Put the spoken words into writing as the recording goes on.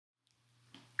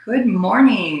Good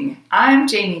morning. I'm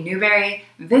Jaimee Newberry.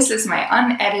 This is my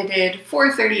unedited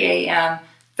 4:30 a.m.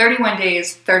 31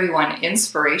 days, 31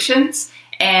 inspirations,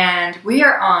 and we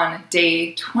are on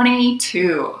day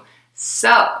 22.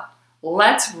 So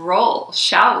let's roll,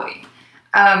 shall we?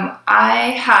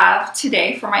 I have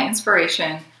today for my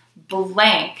inspiration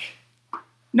blank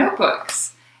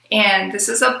notebooks, and this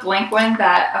is a blank one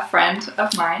that a friend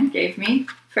of mine gave me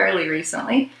fairly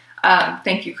recently.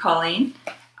 Thank you, Colleen.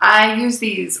 I use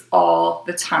these all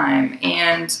the time,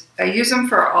 and I use them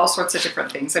for all sorts of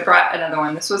different things. I brought another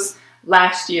one. This was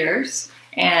last year's,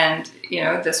 and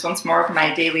this one's more of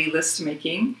my daily list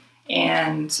making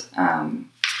and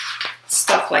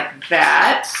stuff like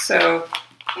that. So,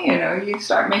 you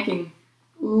start making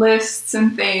lists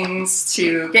and things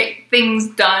to get things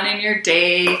done in your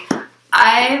day.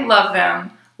 I love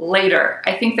them later.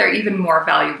 I think they're even more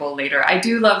valuable later. I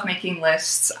do love making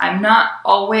lists. I'm not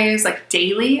always like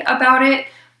daily about it,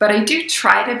 but I do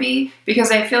try to be,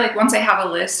 because I feel like once I have a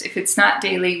list, if it's not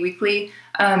daily, weekly,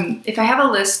 if I have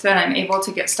a list, then I'm able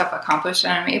to get stuff accomplished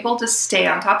and I'm able to stay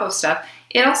on top of stuff.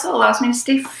 It also allows me to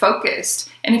stay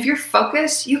focused. And if you're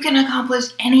focused, you can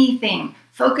accomplish anything.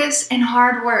 Focus and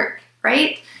hard work,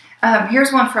 right?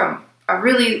 Here's one from a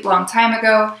really long time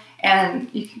ago, and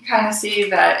you can kind of see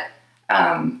that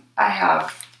I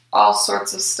have all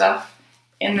sorts of stuff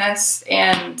in this,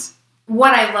 and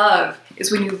what I love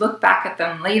is when you look back at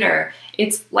them later,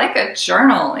 it's like a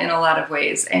journal in a lot of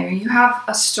ways, and you have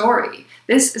a story.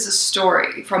 This is a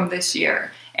story from this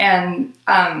year, and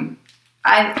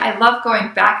I love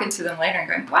going back into them later and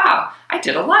going, wow, I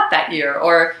did a lot that year,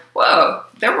 or whoa,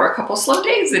 there were a couple slow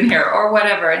days in here, or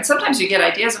whatever. And sometimes you get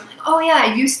ideas of like, oh yeah,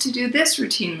 I used to do this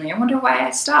routinely. I wonder why I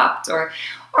stopped, or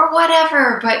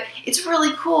whatever. But it's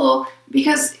really cool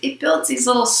because it builds these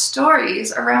little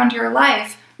stories around your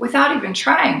life without even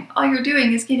trying. All you're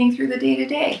doing is getting through the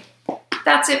day-to-day.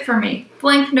 That's it for me.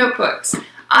 Blank notebooks.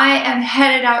 I am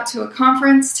headed out to a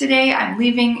conference today. I'm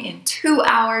leaving in 2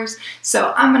 hours,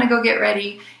 so I'm gonna go get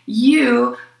ready.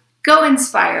 You go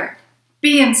inspire,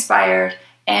 be inspired,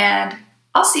 and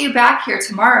I'll see you back here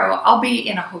tomorrow. I'll be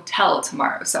in a hotel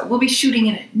tomorrow, so we'll be shooting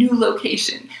in a new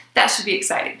location. That should be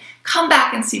exciting. Come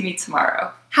back and see me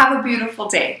tomorrow. Have a beautiful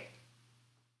day.